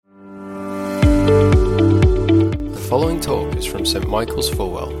The following talk is from St Michael's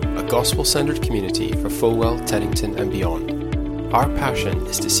Fulwell, a gospel-centered community for Fulwell, Teddington and beyond. Our passion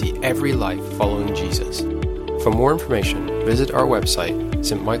is to see every life following Jesus. For more information, visit our website,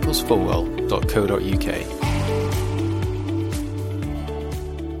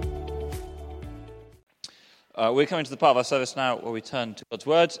 stmichaelsfulwell.co.uk. We're coming to the part of our service now where we turn to God's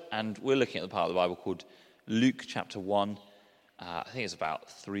Word, and we're looking at the part of the Bible called Luke chapter 1. I think it's about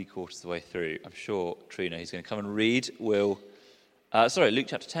 3/4 of the way through. I'm sure Trina, who's going to come and read, will... Luke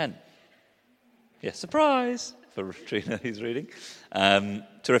chapter 10. Yeah, surprise for Trina, who's reading.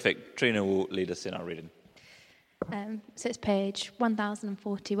 Terrific. Trina will lead us in our reading. So it's page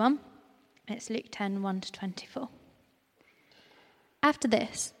 1041. It's Luke 10, 1 to 24. After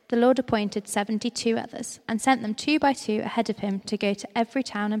this, the Lord appointed 72 others and sent them 2 by 2 ahead of him to go to every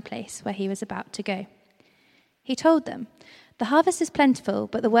town and place where he was about to go. He told them, "The harvest is plentiful,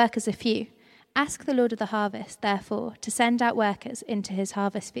 but the workers are few. Ask the Lord of the harvest, therefore, to send out workers into his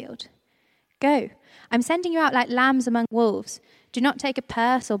harvest field. Go, I'm sending you out like lambs among wolves. Do not take a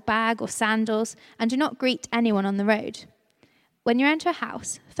purse or bag or sandals, and do not greet anyone on the road. When you enter a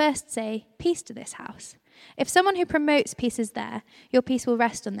house, first say, 'Peace to this house.' If someone who promotes peace is there, your peace will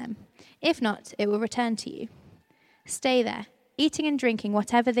rest on them. If not, it will return to you. Stay there, eating and drinking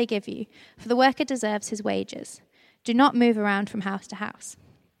whatever they give you, for the worker deserves his wages. Do not move around from house to house.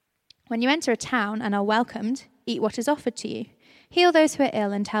 When you enter a town and are welcomed, eat what is offered to you. Heal those who are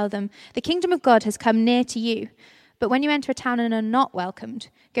ill and tell them, 'The kingdom of God has come near to you.' But when you enter a town and are not welcomed,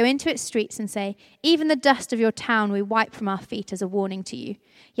 go into its streets and say, 'Even the dust of your town we wipe from our feet as a warning to you.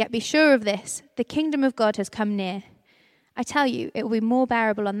 Yet be sure of this, the kingdom of God has come near.' I tell you, it will be more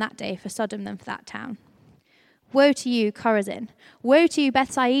bearable on that day for Sodom than for that town. Woe to you, Chorazin! Woe to you,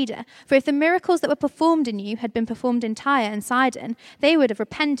 Bethsaida! For if the miracles that were performed in you had been performed in Tyre and Sidon, they would have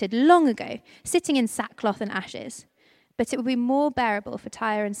repented long ago, sitting in sackcloth and ashes. But it will be more bearable for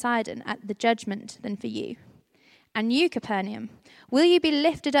Tyre and Sidon at the judgment than for you. And you, Capernaum, will you be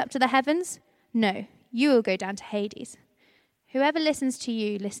lifted up to the heavens? No, you will go down to Hades. Whoever listens to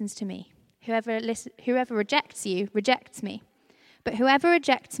you listens to me. Whoever rejects you rejects me. But whoever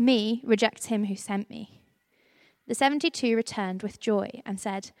rejects me rejects him who sent me." The 72 returned with joy and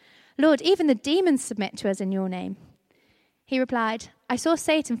said, "Lord, even the demons submit to us in your name." He replied, "I saw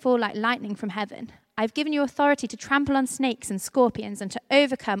Satan fall like lightning from heaven. I have given you authority to trample on snakes and scorpions and to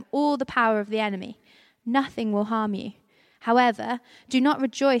overcome all the power of the enemy. Nothing will harm you. However, do not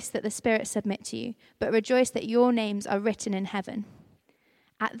rejoice that the spirits submit to you, but rejoice that your names are written in heaven."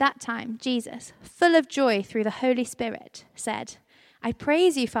 At that time, Jesus, full of joy through the Holy Spirit, said, "I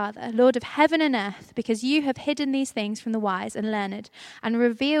praise you, Father, Lord of heaven and earth, because you have hidden these things from the wise and learned and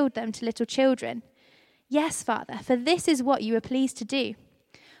revealed them to little children. Yes, Father, for this is what you were pleased to do.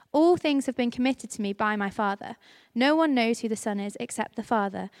 All things have been committed to me by my Father. No one knows who the Son is except the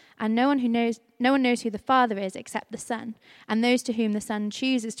Father, and no one knows who the Father is except the Son, and those to whom the Son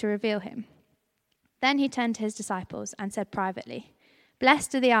chooses to reveal him." Then he turned to his disciples and said privately,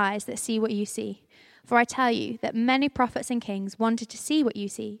 "Blessed are the eyes that see what you see. For I tell you that many prophets and kings wanted to see what you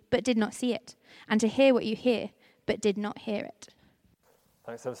see, but did not see it, and to hear what you hear, but did not hear it."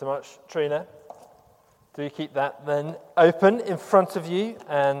 Thanks ever so much, Trina. Do keep that then open in front of you,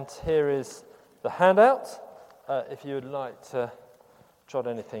 and here is the handout. If you would like to jot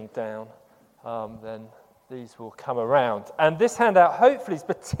anything down, then these will come around. And this handout hopefully is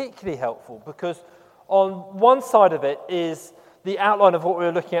particularly helpful because on one side of it is the outline of what we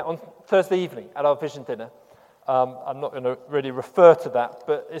were looking at on Thursday evening at our vision dinner. I'm not going to really refer to that,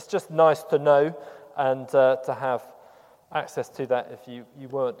 but it's just nice to know and to have access to that if you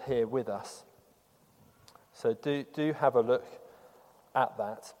weren't here with us. So do have a look at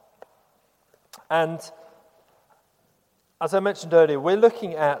that. And as I mentioned earlier, we're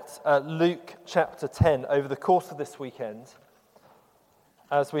looking at Luke chapter 10 over the course of this weekend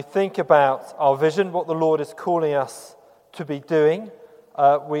as we think about our vision, what the Lord is calling us to be doing.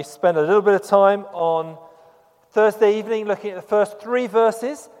 We spent a little bit of time on Thursday evening looking at the first 3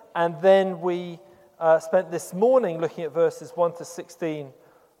 verses, and then we spent this morning looking at verses 1 to 16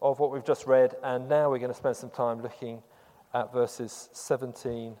 of what we've just read, and now we're going to spend some time looking at verses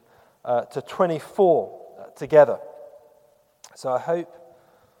 17 to 24 together. So I hope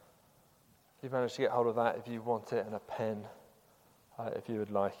you've managed to get hold of that if you want it, and a pen if you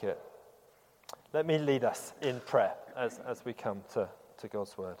would like it. Let me lead us in prayer as we come to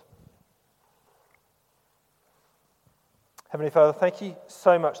God's word. Heavenly Father, thank you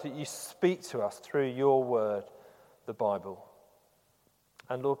so much that you speak to us through your word, the Bible.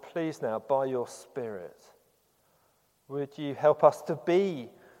 And Lord, please now, by your Spirit, would you help us to be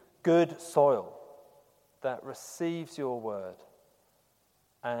good soil that receives your word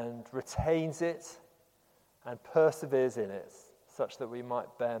and retains it and perseveres in it, such that we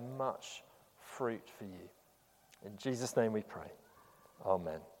might bear much fruit for you. In Jesus' name we pray.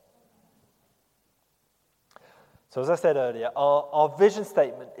 Amen. So as I said earlier, our vision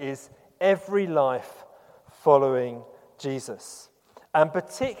statement is every life following Jesus. And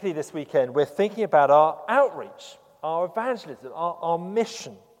particularly this weekend, we're thinking about our outreach, our evangelism, our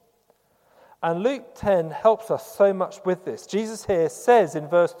mission. And Luke 10 helps us so much with this. Jesus here says in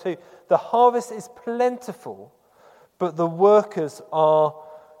verse 2, the harvest is plentiful, but the workers are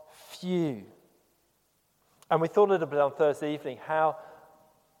few. And we thought a little bit on Thursday evening how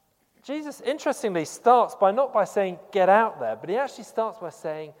Jesus, interestingly, starts not by saying, get out there, but he actually starts by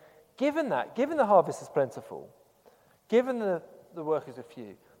saying, given the harvest is plentiful, given the workers are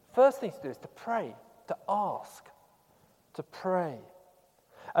few, first thing to do is to pray, to ask, to pray.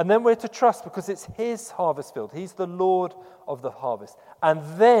 And then we're to trust because it's his harvest field. He's the Lord of the harvest. And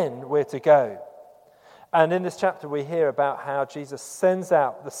then we're to go. And in this chapter we hear about how Jesus sends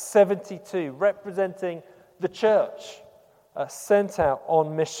out the 72 representing the church, sent out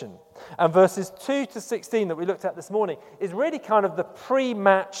on mission. And verses 2 to 16 that we looked at this morning is really kind of the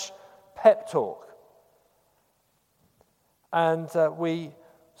pre-match pep talk. And we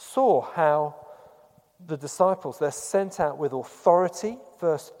saw how the disciples, they're sent out with authority.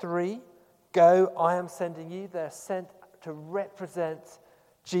 Verse 3, go, I am sending you. They're sent to represent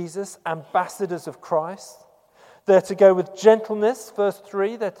Jesus, ambassadors of Christ. They're to go with gentleness. Verse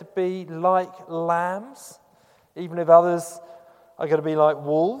 3, they're to be like lambs, even if others are going to be like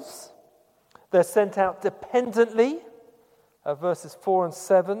wolves. They're sent out dependently. Verses 4 and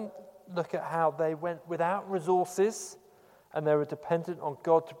 7 look at how they went without resources and they were dependent on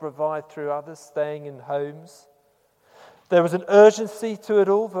God to provide through others staying in homes. There was an urgency to it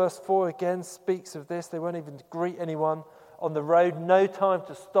all. Verse 4 again speaks of this. They weren't even to greet anyone on the road. No time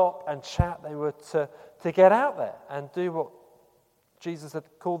to stop and chat. They were to get out there and do what Jesus had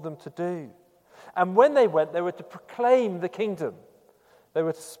called them to do. And when they went, they were to proclaim the kingdom. They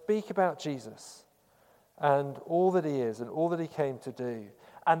were to speak about Jesus and all that he is and all that he came to do.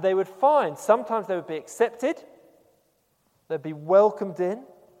 And they would find sometimes they would be accepted. They'd be welcomed in.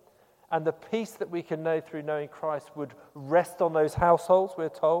 And the peace that we can know through knowing Christ would rest on those households, we're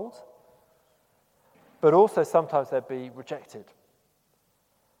told. But also sometimes they'd be rejected.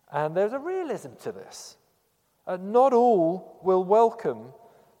 And there's a realism to this. Not all will welcome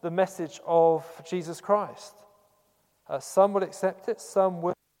the message of Jesus Christ. Some will accept it, some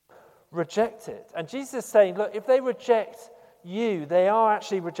will reject it. And Jesus is saying, look, if they reject you, they are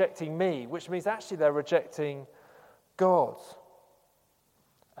actually rejecting me, which means actually they're rejecting God.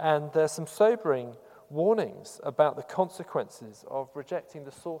 And there's some sobering warnings about the consequences of rejecting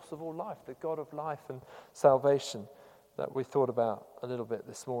the source of all life, the God of life and salvation that we thought about a little bit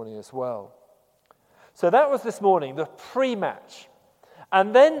this morning as well. So that was this morning, the pre-match.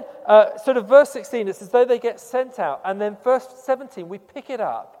 And then sort of verse 16, it's as though they get sent out. And then verse 17, we pick it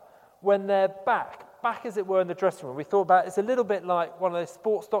up when they're back as it were in the dressing room. We thought about it's a little bit like one of those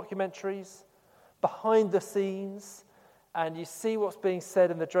sports documentaries, behind the scenes, and you see what's being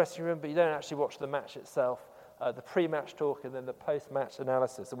said in the dressing room, but you don't actually watch the match itself, the pre-match talk and then the post-match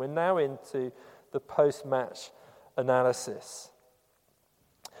analysis. And we're now into the post-match analysis.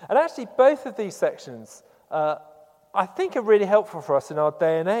 And actually both of these sections I think are really helpful for us in our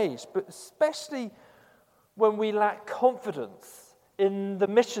day and age, but especially when we lack confidence in the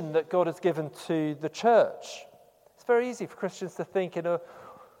mission that God has given to the church. It's very easy for Christians to think in a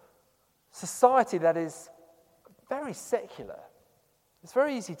society that is very secular. It's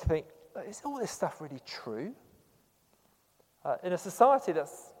very easy to think, is all this stuff really true? In a society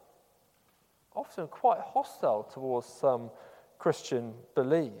that's often quite hostile towards some Christian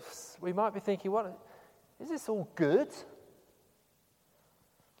beliefs, we might be thinking, well, is this all good?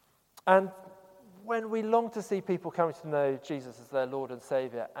 And when we long to see people coming to know Jesus as their Lord and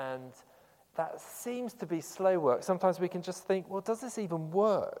Saviour, and that seems to be slow work, sometimes we can just think, well, does this even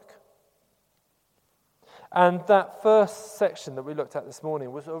work? And that first section that we looked at this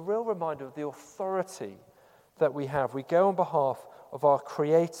morning was a real reminder of the authority that we have. We go on behalf of our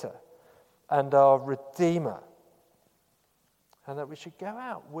Creator and our Redeemer, and that we should go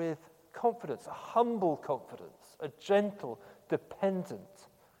out with confidence, a humble confidence, a gentle, dependent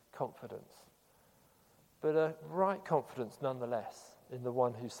confidence, but a right confidence nonetheless in the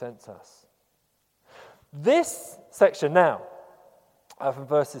one who sent us. This section now, from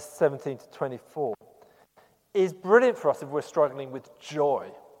verses 17 to 24, is brilliant for us if we're struggling with joy.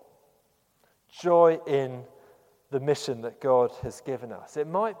 Joy in the mission that God has given us. It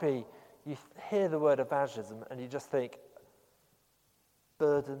might be you hear the word evangelism and you just think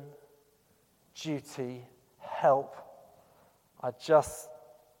burden, duty, help. I just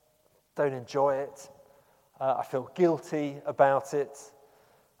don't enjoy it. I feel guilty about it.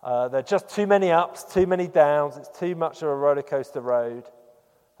 There are just too many ups, too many downs. It's too much of a roller coaster road.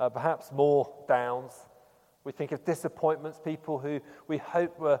 Perhaps more downs. We think of disappointments, people who we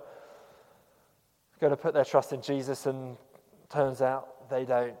hope were going to put their trust in Jesus, and turns out they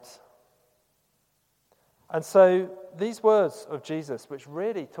don't. And so these words of Jesus, which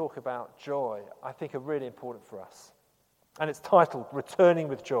really talk about joy, I think are really important for us. And it's titled Returning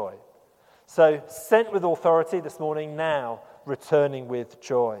with Joy. So sent with authority this morning, now returning with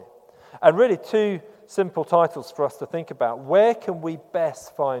joy. And really two simple titles for us to think about. Where can we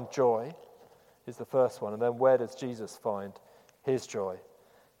best find joy is the first one. And then where does Jesus find his joy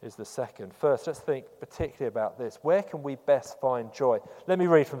is the second. First, let's think particularly about this. Where can we best find joy? Let me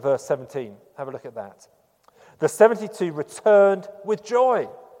read from verse 17. Have a look at that. The 72 returned with joy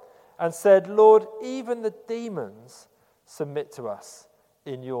and said, Lord, even the demons submit to us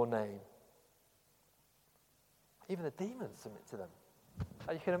in your name. Even the demons submit to them.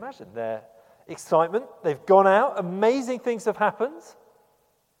 And you can imagine their excitement. They've gone out. Amazing things have happened.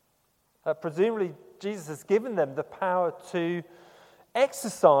 Presumably, Jesus has given them the power to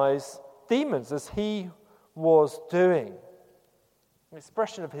exorcise demons as he was doing. An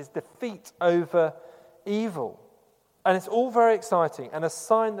expression of his defeat over evil. And it's all very exciting and a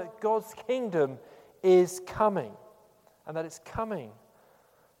sign that God's kingdom is coming, and that it's coming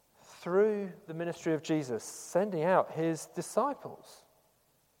through the ministry of Jesus, sending out his disciples.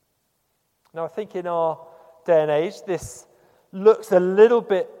 Now, I think in our day and age, this looks a little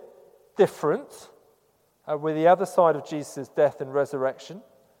bit different with the other side of Jesus' death and resurrection,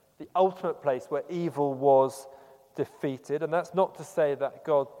 the ultimate place where evil was defeated. And that's not to say that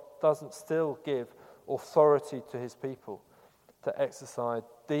God doesn't still give authority to his people to exorcise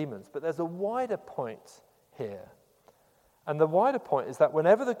demons. But there's a wider point here. And the wider point is that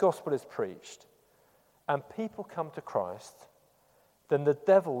whenever the gospel is preached and people come to Christ, then the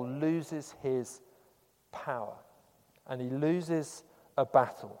devil loses his power and he loses a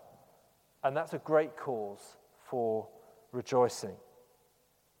battle. And that's a great cause for rejoicing.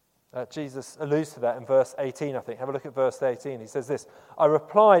 Jesus alludes to that in verse 18, I think. Have a look at verse 18. He says this, I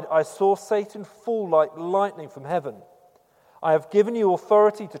replied, I saw Satan fall like lightning from heaven. I have given you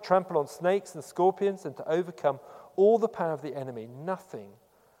authority to trample on snakes and scorpions and to overcome all the power of the enemy. Nothing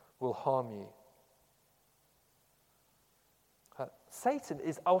will harm you. Satan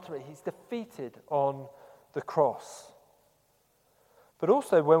is ultimately, he's defeated on the cross. But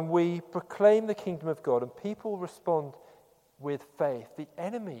also when we proclaim the kingdom of God and people respond with faith, the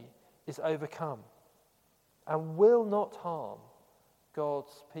enemy is overcome and will not harm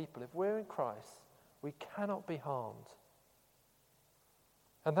God's people. If we're in Christ, we cannot be harmed.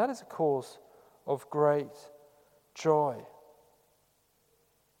 And that is a cause of great joy.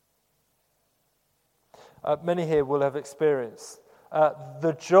 Many here will have experienced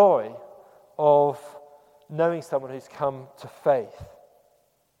the joy of knowing someone who's come to faith.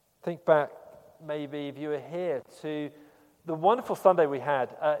 Think back, maybe if you were here, to the wonderful Sunday we had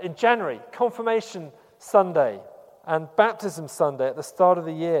in January, Confirmation Sunday and Baptism Sunday at the start of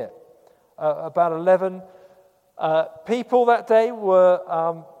the year. About 11 people that day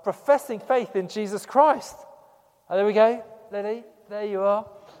were professing faith in Jesus Christ. There we go, Lily, there you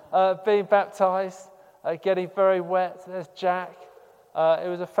are, being baptized, getting very wet. There's Jack. It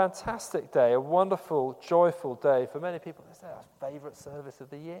was a fantastic day, a wonderful, joyful day. For many people, it's their favourite service of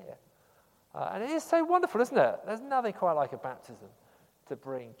the year. And it is so wonderful, isn't it? There's nothing quite like a baptism to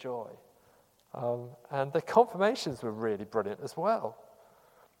bring joy. And the confirmations were really brilliant as well.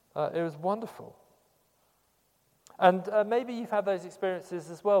 It was wonderful. And maybe you've had those experiences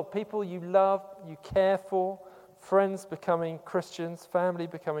as well. People you love, you care for, friends becoming Christians, family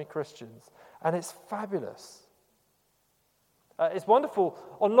becoming Christians. And it's fabulous. It's wonderful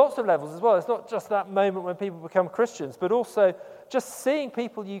on lots of levels as well. It's not just that moment when people become Christians, but also just seeing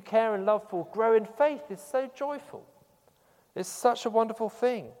people you care and love for grow in faith is so joyful. It's such a wonderful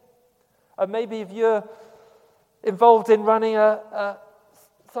thing. And maybe if you're involved in running a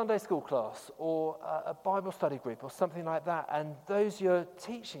Sunday school class or a Bible study group or something like that, and those you're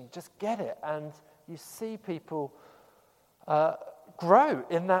teaching just get it, and you see people grow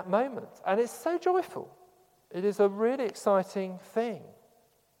in that moment. And it's so joyful. It is a really exciting thing.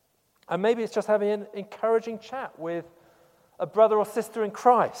 And maybe it's just having an encouraging chat with a brother or sister in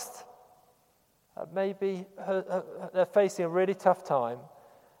Christ. Maybe they're facing a really tough time,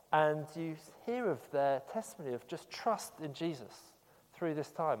 And you hear of their testimony of just trust in Jesus through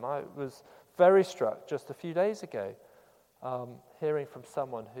this time. I was very struck just a few days ago hearing from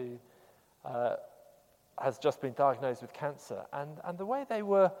someone who has just been diagnosed with cancer. And the way they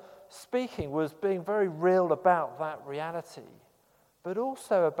were speaking was being very real about that reality, but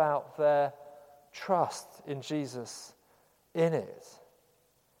also about their trust in Jesus in it.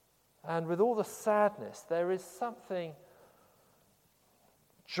 And with all the sadness, there is something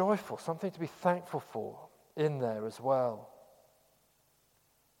joyful, something to be thankful for in there as well.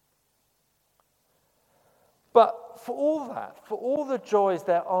 But for all that, for all the joys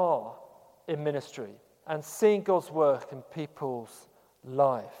there are in ministry and seeing God's work in people's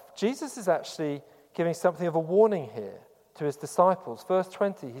life, Jesus is actually giving something of a warning here to his disciples. Verse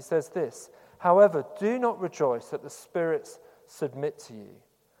 20, he says this, "However, do not rejoice that the spirits submit to you,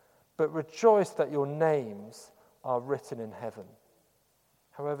 but rejoice that your names are written in heaven."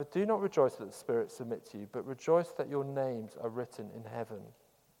 However, do not rejoice that the spirits submit to you, but rejoice that your names are written in heaven.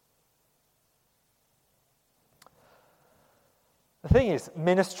 The thing is,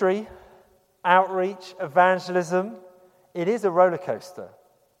 ministry, outreach, evangelism, it is a roller coaster.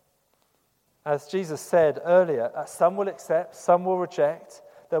 As Jesus said earlier, some will accept, some will reject.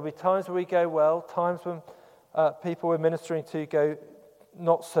 There'll be times where we go well, times when people we're ministering to go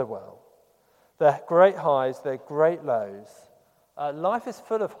not so well. They're great highs, they're great lows. Life is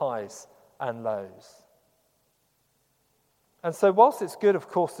full of highs and lows. And so whilst it's good, of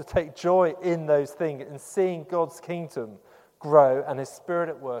course, to take joy in those things and seeing God's kingdom grow and his Spirit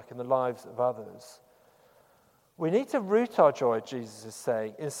at work in the lives of others, we need to root our joy, Jesus is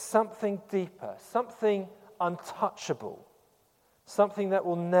saying, in something deeper, something untouchable, something that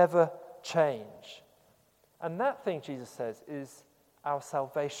will never change. And that thing, Jesus says, is our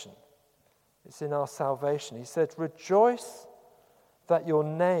salvation. It's in our salvation. He said, "Rejoice that your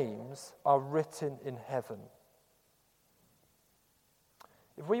names are written in heaven."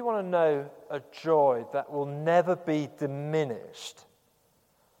 If we want to know a joy that will never be diminished,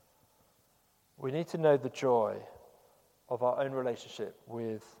 we need to know the joy of our own relationship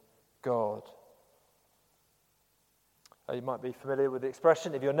with God. You might be familiar with the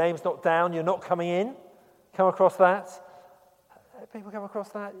expression, if your name's not down, you're not coming in. Come across that? People come across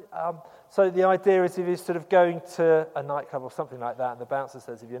that? So the idea is if you're sort of going to a nightclub or something like that, and the bouncer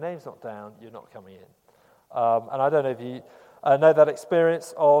says, if your name's not down, you're not coming in. And I don't know if you know that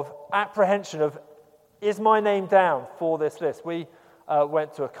experience of apprehension of, is my name down for this list? We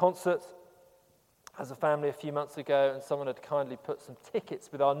went to a concert as a family a few months ago, and someone had kindly put some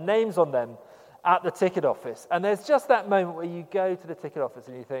tickets with our names on them at the ticket office. And there's just that moment where you go to the ticket office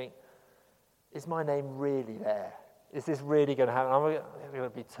and you think, is my name really there? Is this really going to happen? Am I going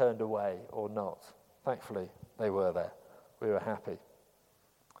to be turned away or not? Thankfully, they were there. We were happy.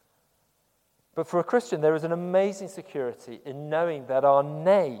 But for a Christian, there is an amazing security in knowing that our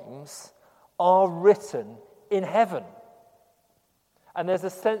names are written in heaven. And there's a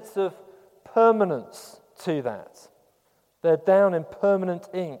sense of permanence to that. They're down in permanent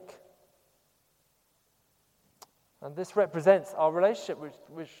ink. And this represents our relationship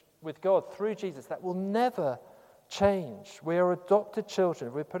with God through Jesus that will never change. We are adopted children.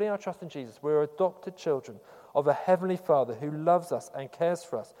 If we're putting our trust in Jesus, we're adopted children of a heavenly Father who loves us and cares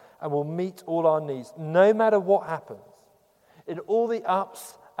for us and will meet all our needs, no matter what happens. In all the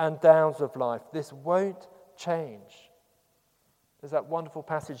ups and downs of life, this won't change. There's that wonderful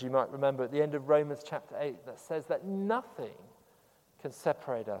passage you might remember at the end of Romans chapter 8 that says that nothing can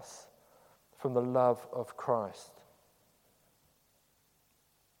separate us from the love of Christ.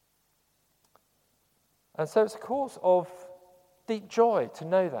 And so it's a cause of deep joy to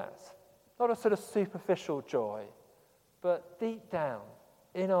know that. Not a sort of superficial joy, but deep down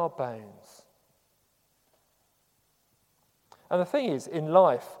in our bones. And the thing is, in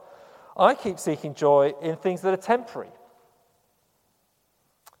life, I keep seeking joy in things that are temporary.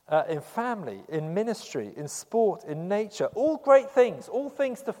 In family, in ministry, in sport, in nature. All great things, all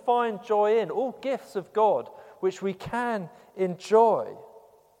things to find joy in, all gifts of God which we can enjoy.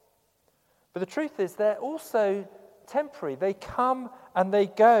 But the truth is, they're also temporary. They come and they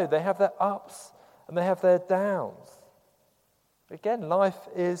go. They have their ups and they have their downs. Again, life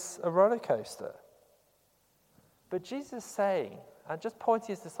is a roller coaster. But Jesus is saying, and just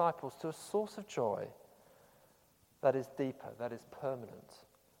pointing his disciples to a source of joy that is deeper, that is permanent,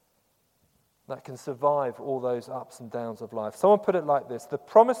 that can survive all those ups and downs of life. Someone put it like this: the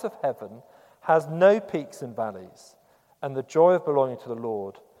promise of heaven has no peaks and valleys, and the joy of belonging to the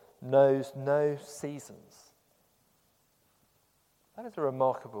Lord knows no seasons. That is a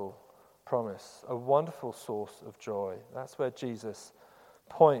remarkable promise, a wonderful source of joy. That's where Jesus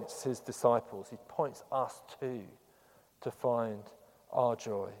points his disciples, he points us too to find our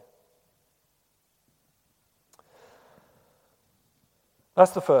joy.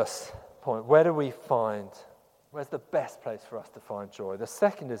 That's the first point. Where's the best place for us to find joy? The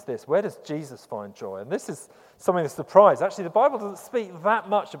second is this: where does Jesus find joy? And this is something of a surprise. Actually, the Bible doesn't speak that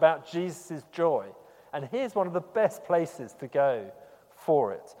much about Jesus' joy. And here's one of the best places to go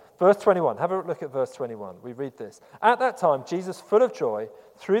for it. Verse 21, have a look at verse 21. We read this. At that time, Jesus, full of joy,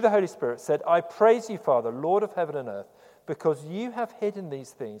 through the Holy Spirit, said, I praise you, Father, Lord of heaven and earth, because you have hidden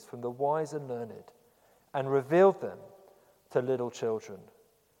these things from the wise and learned and revealed them to little children.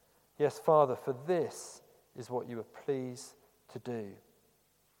 Yes, Father, for this is what you were pleased to do.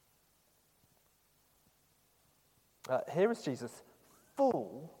 Here is Jesus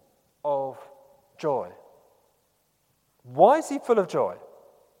full of joy. Why is he full of joy?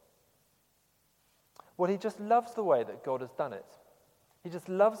 Well, he just loves the way that God has done it. He just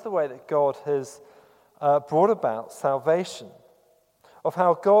loves the way that God has brought about salvation, of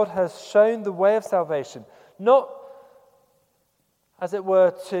how God has shown the way of salvation, not, as it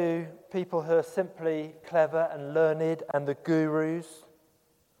were, to people who are simply clever and learned and the gurus,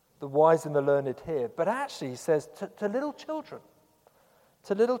 the wise and the learned here, but actually, he says, to little children.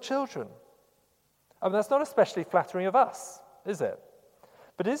 To little children. I mean, that's not especially flattering of us, is it?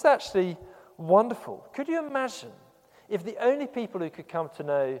 But it is actually wonderful. Could you imagine if the only people who could come to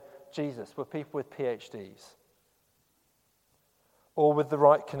know Jesus were people with PhDs, or with the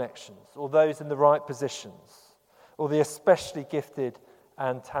right connections, or those in the right positions, or the especially gifted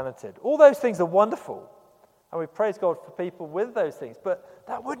and talented? All those things are wonderful, and we praise God for people with those things, but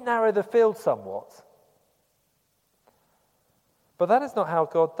that would narrow the field somewhat. But that is not how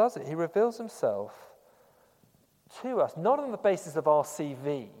God does it. He reveals himself to us, not on the basis of our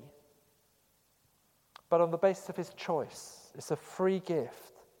CV, but on the basis of his choice. It's a free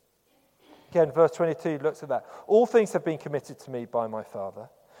gift. Again, verse 22 looks at that. All things have been committed to me by my Father.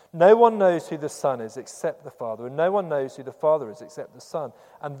 No one knows who the Son is except the Father, and no one knows who the Father is except the Son,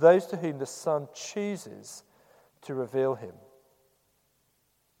 and those to whom the Son chooses to reveal him.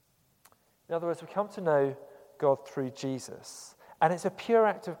 In other words, we come to know God through Jesus, and it's a pure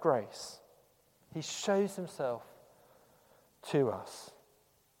act of grace. He shows himself to us.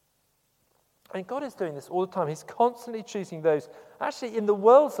 And God is doing this all the time. He's constantly choosing those, actually in the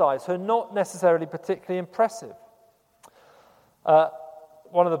world's eyes, who are not necessarily particularly impressive.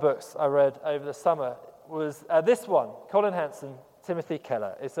 One of the books I read over the summer was this one, Colin Hanson, Timothy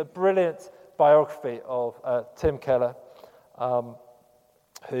Keller. It's a brilliant biography of Tim Keller,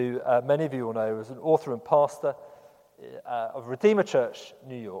 who many of you will know was an author and pastor of Redeemer Church,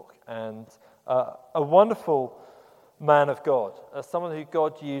 New York, and a wonderful man of God, someone who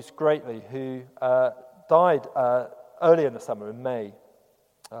God used greatly, who died early in the summer, in May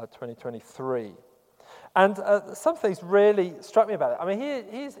 2023. And some things really struck me about it. I mean,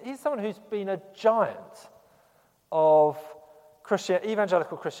 he's someone who's been a giant of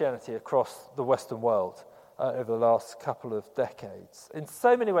evangelical Christianity across the Western world over the last couple of decades. In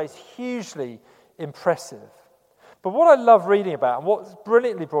so many ways, hugely impressive. But what I love reading about, and what's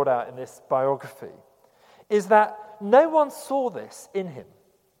brilliantly brought out in this biography, is that no one saw this in him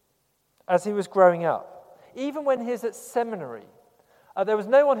as he was growing up. Even when he was at seminary, there was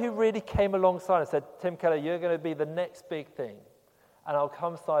no one who really came alongside and said, Tim Keller, you're going to be the next big thing, and I'll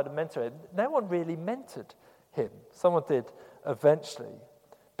come aside and mentor him. No one really mentored him. Someone did eventually.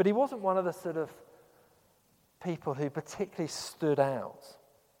 But he wasn't one of the sort of people who particularly stood out.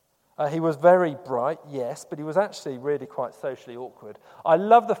 He was very bright, yes, but he was actually really quite socially awkward. I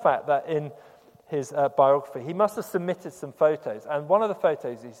love the fact that in his biography, he must have submitted some photos, and one of the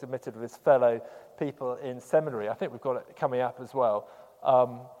photos he submitted with his fellow people in seminary, I think we've got it coming up as well.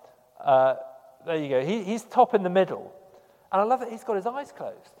 There you go. He's top in the middle, and I love that he's got his eyes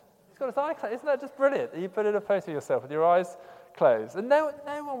closed. He's got his eyes closed. Isn't that just brilliant? You put in a photo of yourself with your eyes closed, and no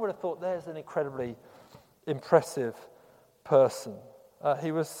one would have thought there's an incredibly impressive person.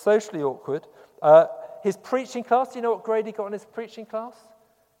 He was socially awkward. His preaching class, do you know what grade he got in his preaching class?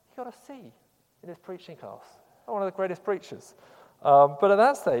 He got a C in his preaching class. Not one of the greatest preachers. But at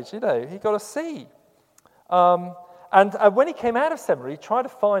that stage, he got a C. And when he came out of seminary, he tried to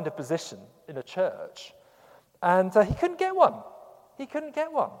find a position in a church, and he couldn't get one. He couldn't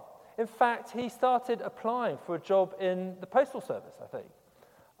get one. In fact, he started applying for a job in the postal service, I think,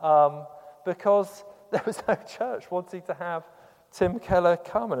 because there was no church wanting to have Tim Keller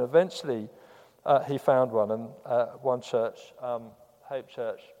come, and eventually he found one, and one church, Hope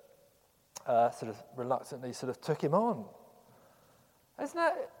Church, sort of reluctantly sort of took him on. Isn't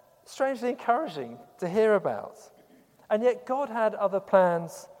that strangely encouraging to hear about? And yet God had other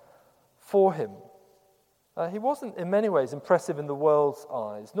plans for him. He wasn't in many ways impressive in the world's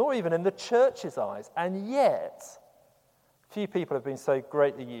eyes, nor even in the church's eyes. And yet, few people have been so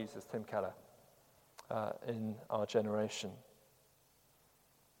greatly used as Tim Keller in our generation.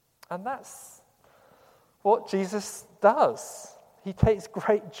 And that's what Jesus does. He takes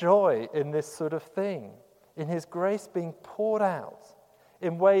great joy in this sort of thing, in his grace being poured out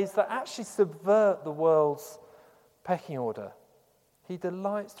in ways that actually subvert the world's pecking order. He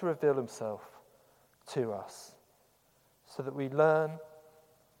delights to reveal himself to us so that we learn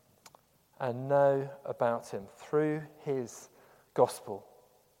and know about him through his gospel.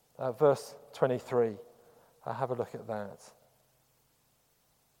 Verse 23, have a look at that.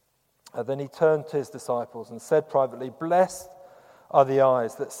 Then he turned to his disciples and said privately, "Blessed are the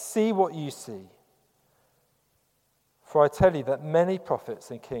eyes that see what you see. For I tell you that many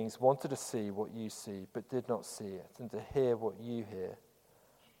prophets and kings wanted to see what you see, but did not see it, and to hear what you hear,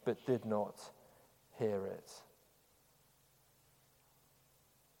 but did not hear it."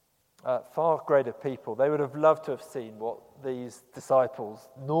 Far greater people, they would have loved to have seen what these disciples,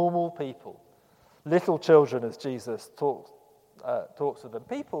 normal people, little children as Jesus talks with them,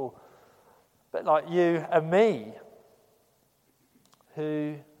 people a bit like you and me,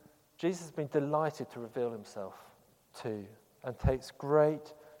 who Jesus has been delighted to reveal himself to and takes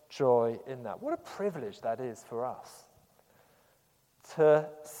great joy in that. What a privilege that is for us to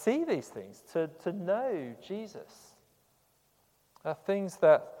see these things, to know Jesus. Things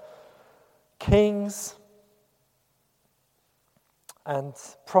that kings and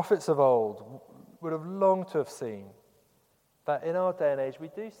prophets of old would have longed to have seen, that in our day and age we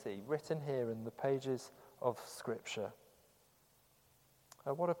do see written here in the pages of Scripture.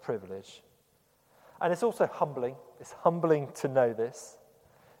 What a privilege. And it's also humbling. It's humbling to know this.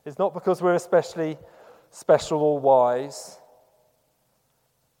 It's not because we're especially special or wise,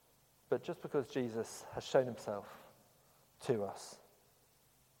 but just because Jesus has shown himself to us.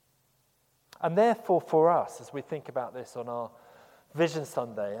 And therefore for us, as we think about this on our Vision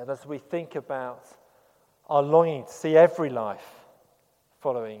Sunday, and as we think about our longing to see every life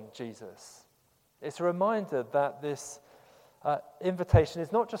following Jesus, it's a reminder that this invitation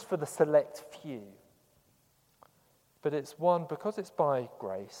is not just for the select few, but it's one, because it's by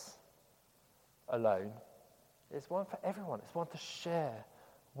grace alone, it's one for everyone. It's one to share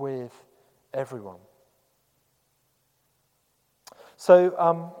with everyone. So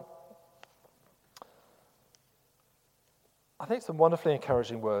I think some wonderfully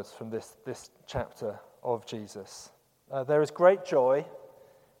encouraging words from this chapter of Jesus. There is great joy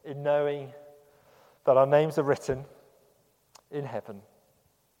in knowing that our names are written in heaven.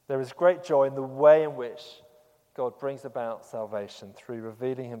 There is great joy in the way in which God brings about salvation through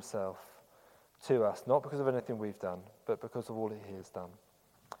revealing himself to us, not because of anything we've done, but because of all that he has done.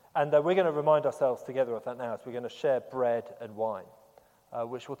 And we're going to remind ourselves together of that now as we're going to share bread and wine,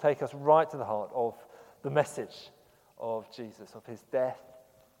 which will take us right to the heart of the message of Jesus, of his death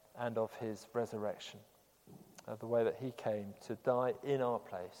and of his resurrection, the way that he came to die in our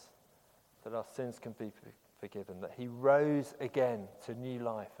place, that our sins can be forgiven, that he rose again to new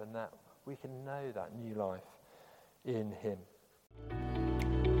life, and that we can know that new life in him.